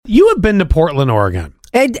You have been to Portland, Oregon.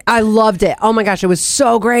 I loved it. Oh my gosh, it was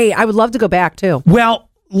so great. I would love to go back too. Well,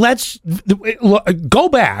 let's go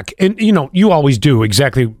back, and you always do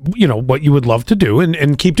exactly what you would love to do,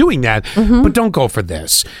 and keep doing that. But don't go for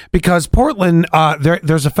this, because Portland,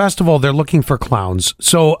 there's a festival. They're looking for clowns,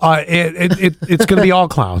 so it's going to be all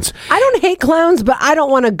clowns. I don't hate clowns, but I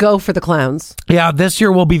don't want to go for the clowns. Yeah, this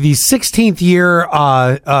year will be the 16th year.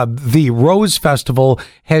 The Rose Festival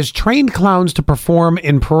has trained clowns to perform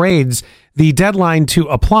in parades. The deadline to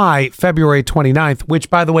apply, February 29th, which,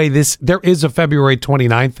 by the way, there is a February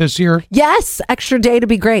 29th this year. Yes, extra day to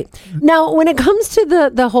be great. Now, when it comes to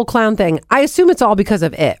the whole clown thing, I assume it's all because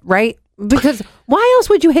of it, right? Because why else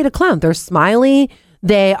would you hate a clown? They're smiley.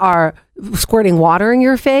 They are squirting water in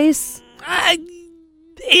your face.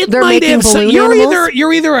 They're making balloon animals.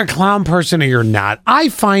 You're either a clown person or you're not. I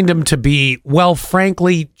find them to be, well,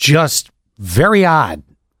 frankly, just very odd.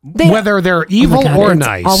 Whether they're evil or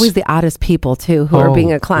nice. Always the oddest people too who are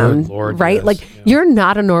being a clown, Lord, right? yes, like you're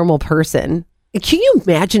not a normal person. Can you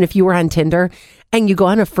imagine if you were on Tinder and you go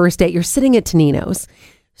on a first date? You're sitting at Tonino's.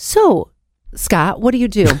 So, Scott, what do you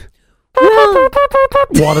do? Well,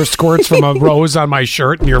 water squirts from a rose on my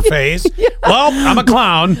shirt in your face. Yeah. Well, I'm a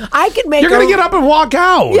clown. I could make. You're gonna get up and walk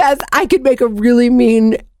out. Yes, I could make a really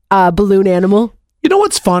mean balloon animal. You know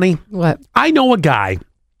what's funny? What? I know a guy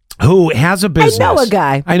who has a business. I know a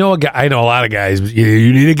guy. I know a lot of guys.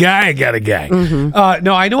 You need a guy. I got a guy.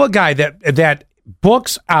 No, I know a guy that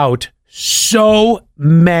books out so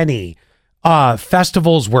many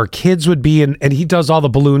festivals where kids would be in, and he does all the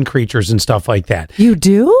balloon creatures and stuff like that. You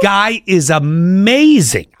do? Guy is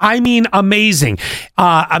amazing. I mean, amazing.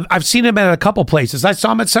 I've seen him at a couple places. I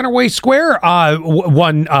saw him at Centerway Square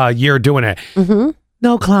one year doing it.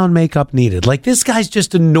 No clown makeup needed. Like, this guy's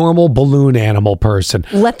just a normal balloon animal person.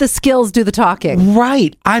 Let the skills do the talking.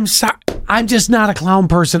 Right. I'm sorry. I'm just not a clown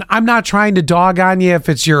person. I'm not trying to dog on you if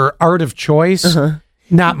it's your art of choice.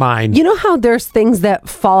 Not mine. You know how there's things that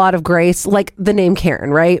fall out of grace, like the name Karen,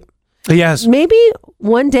 right? Yes. Maybe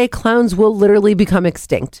one day clowns will literally become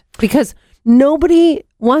extinct because nobody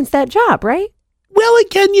wants that job, right? Well,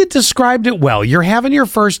 again, you described it well. You're having your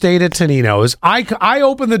first date at Tonino's. I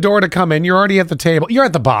open the door to come in. You're already at the table. You're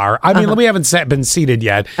at the bar. I mean, we haven't been seated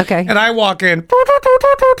yet. Okay. And I walk in.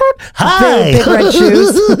 Hi. Big red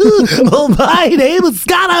shoes. Well, my name is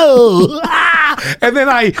Scotto. And then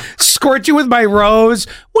I squirt you with my rose.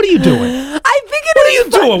 What are you doing? I think it What are you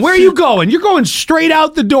doing? Where are you going? You're going straight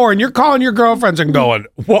out the door, and you're calling your girlfriends and going,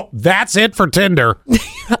 well, that's it for Tinder.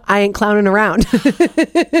 I ain't clowning around.